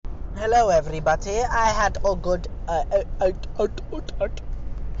Hello, everybody. I had a good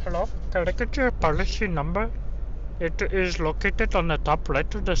Hello, can I get your policy number? It is located on the top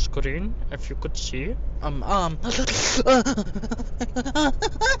right of the screen, if you could see. Okay.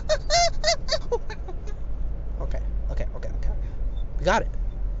 We got it.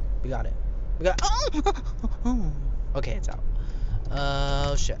 Okay, it's out.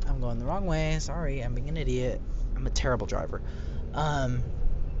 Oh shit, I'm going the wrong way. Sorry, I'm being an idiot. I'm a terrible driver.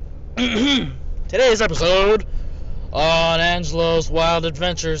 Today's episode on Angelo's Wild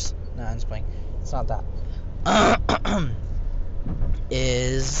Adventures. No, I'm just playing. It's not that.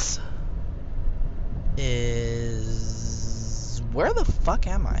 Is where the fuck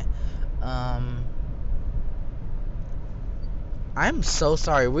am I? I'm so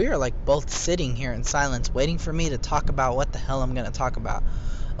sorry. We are like both sitting here in silence, waiting for me to talk about what the hell I'm gonna talk about.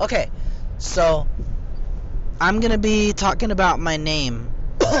 Okay, so I'm gonna be talking about my name,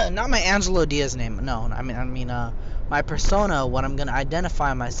 not my Angelo Diaz name. No, I mean, my persona, what I'm gonna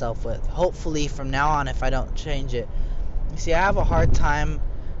identify myself with. Hopefully, from now on, if I don't change it. You see, I have a hard time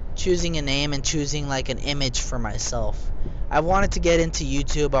choosing a name and choosing like an image for myself. I wanted to get into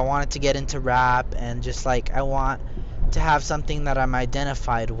YouTube. I wanted to get into rap, and just like I want to have something that I'm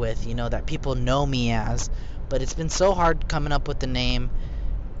identified with, that people know me as. But it's been so hard coming up with the name.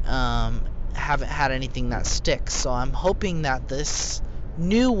 Haven't had anything that sticks. So I'm hoping that this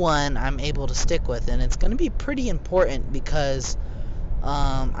new one I'm able to stick with, and it's going to be pretty important because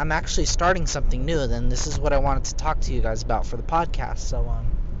I'm actually starting something new. Then this is what I wanted to talk to you guys about for the podcast. So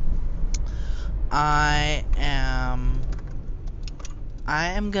I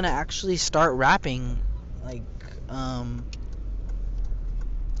am gonna actually start rapping. Like I'm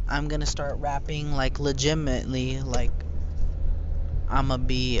gonna start rapping like legitimately. Like I'm gonna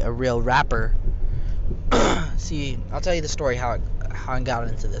be a real rapper. See, I'll tell you the story how I got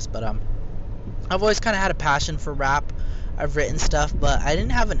into this. But I've always kind of had a passion for rap. I've written stuff, but I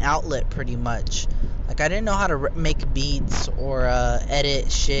didn't have an outlet pretty much. Like I didn't know how to make beats or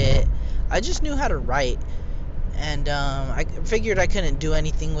edit shit. I just knew how to write. And I figured I couldn't do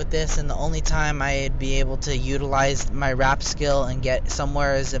anything with this, and the only time I'd be able to utilize my rap skill and get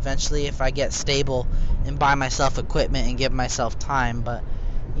somewhere is eventually if I get stable and buy myself equipment and give myself time. But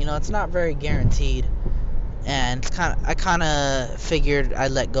it's not very guaranteed, and I kind of figured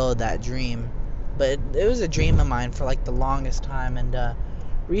I'd let go of that dream. But it was a dream of mine for like the longest time. And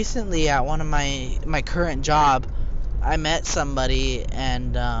recently at one of my current job, I met somebody,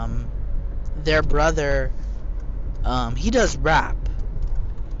 and their brother, he does rap,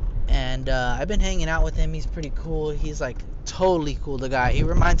 and I've been hanging out with him. He's pretty cool. He's like totally cool, the guy. He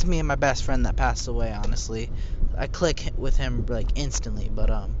reminds me of my best friend that passed away, honestly. I click with him like instantly. But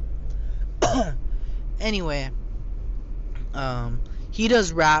anyway, he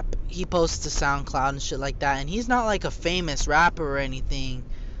does rap. He posts to SoundCloud and shit like that, and he's not like a famous rapper or anything.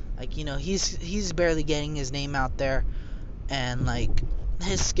 Like, he's barely getting his name out there, and like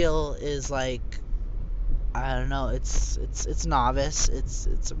his skill is like, I don't know, it's novice.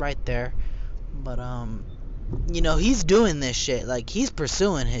 It's right there. But he's doing this shit. Like, he's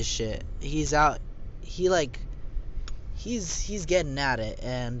pursuing his shit. He's out. He's getting at it.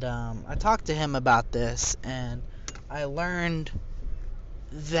 And I talked to him about this, and I learned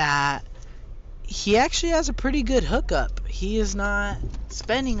that he actually has a pretty good hookup. He is not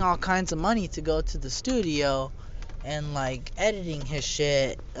spending all kinds of money to go to the studio and like editing his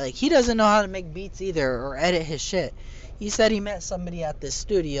shit. Like, he doesn't know how to make beats either or edit his shit. He said he met somebody at this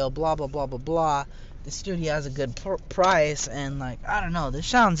studio, blah blah blah blah blah. The studio has a good price, and like, I don't know, this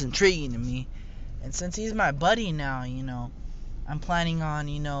sounds intriguing to me. And since he's my buddy now, I'm planning on,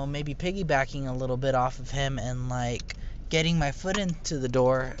 maybe piggybacking a little bit off of him and like getting my foot into the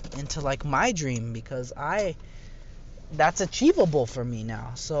door into like my dream, because that's achievable for me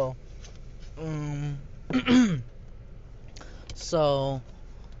now. So so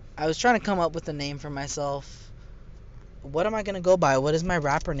I was trying to come up with a name for myself. What am I going to go by? What is my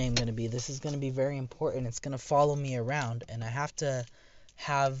rapper name going to be? This is going to be very important. It's going to follow me around, and it has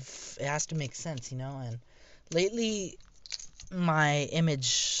to make sense, and lately my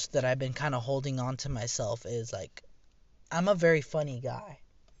image that I've been kind of holding on to myself is like, I'm a very funny guy.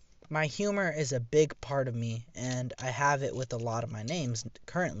 My humor is a big part of me, and I have it with a lot of my names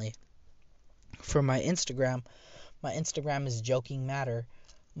currently. For my Instagram is Joking Matter.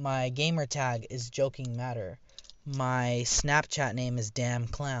 My gamer tag is Joking Matter. My Snapchat name is Damn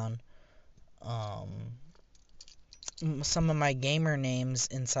Clown. Some of my gamer names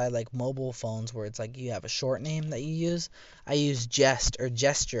inside like mobile phones, where it's like you have a short name that you use, I use Jest or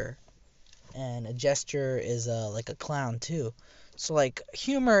Gesture. And a gesture is like a clown too. So like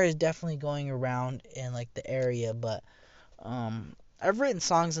humor is definitely going around in like the area, but I've written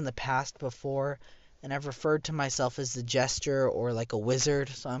songs in the past before, and I've referred to myself as the jester or like a wizard.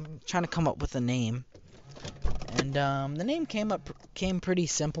 So I'm trying to come up with a name, and the name came pretty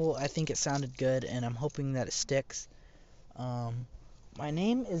simple. I think it sounded good, and I'm hoping that it sticks. Um, my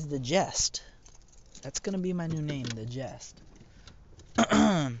name is the Jest. That's gonna be my new name, the Jest.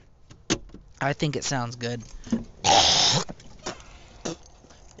 I think it sounds good.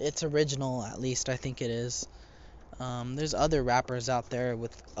 It's original, at least I think it is. There's other rappers out there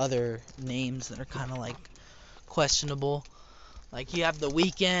with other names that are kind of like questionable. Like you have The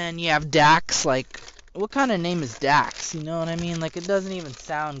Weeknd, you have Dax. Like, what kind of name is Dax? You know what I mean? Like, it doesn't even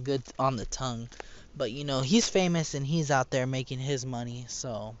sound good on the tongue. But you know, he's famous and he's out there making his money.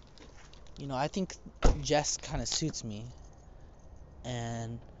 So, you know, I think Jess kind of suits me.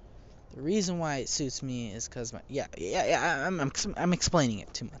 And the reason why it suits me is because I'm explaining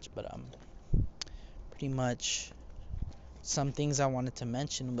it too much, but pretty much some things I wanted to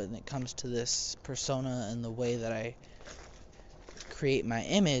mention when it comes to this persona and the way that I create my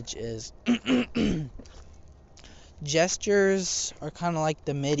image is gestures are kind of like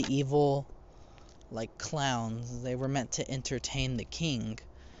the medieval like clowns. They were meant to entertain the king.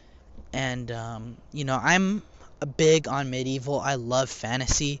 And you know, I'm a big on medieval. I love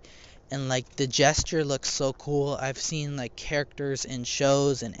fantasy, and like the gesture looks so cool. I've seen like characters in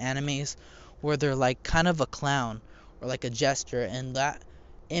shows and animes where they're like kind of a clown or like a jester, and that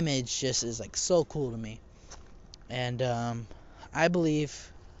image just is like so cool to me. And I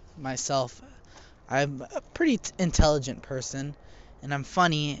believe myself I'm a pretty intelligent person, and I'm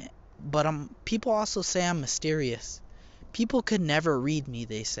funny, but people also say I'm mysterious. People could never read me,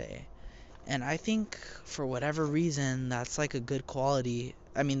 they say. And I think for whatever reason, that's like a good quality.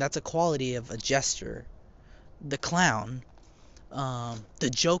 I mean, that's a quality of a jester. The clown, the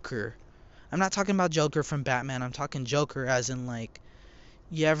Joker. I'm not talking about Joker from Batman. I'm talking Joker as in like,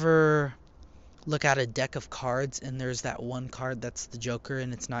 you ever look at a deck of cards and there's that one card that's the Joker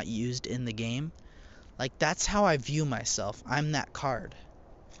and it's not used in the game? Like, that's how I view myself. I'm that card.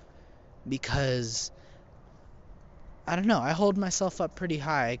 Because I don't know, I hold myself up pretty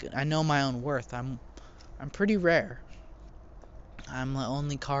high. I know my own worth. I'm pretty rare. I'm the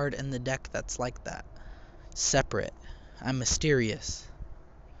only card in the deck that's like that. Separate. I'm mysterious.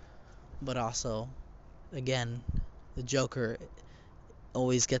 But also, again, the Joker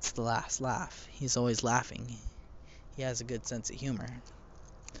always gets the last laugh. He's always laughing. He has a good sense of humor.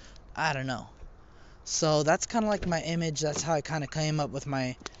 I don't know. So that's kind of like my image. That's how I kind of came up with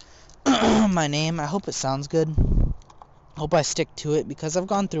my my name. I hope it sounds good. Hope I stick to it because I've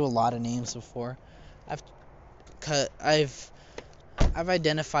gone through a lot of names before. I've I've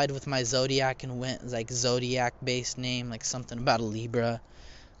identified with my zodiac and went like zodiac based name, like something about a Libra.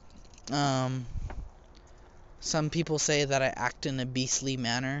 Um, some people say that I act in a beastly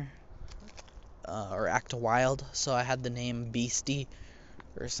manner, or act wild, so I had the name Beastie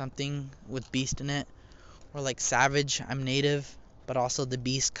or something with beast in it, or like savage. I'm native, but also the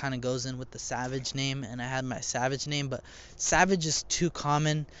beast kind of goes in with the savage name, and I had my savage name, but savage is too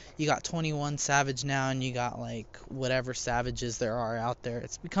common. You got 21 Savage now, and you got like whatever savages there are out there.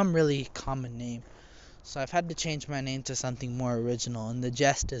 It's become really common name. So I've had to change my name to something more original, and the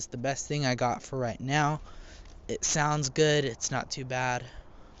Jest is the best thing I got for right now. It sounds good, it's not too bad.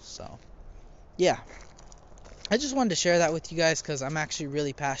 So, yeah. I just wanted to share that with you guys because I'm actually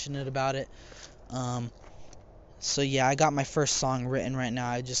really passionate about it. So yeah, I got my first song written right now.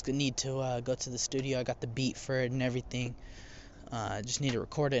 I just need to go to the studio. I got the beat for it and everything. I just need to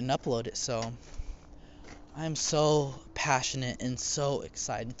record it and upload it. So I'm so passionate and so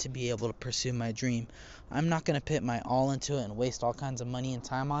excited to be able to pursue my dream. I'm not going to put my all into it and waste all kinds of money and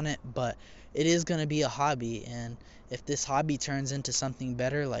time on it, but it is going to be a hobby. And if this hobby turns into something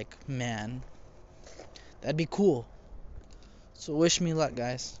better, like, man, that'd be cool. So wish me luck,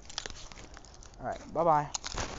 guys. Alright, bye-bye.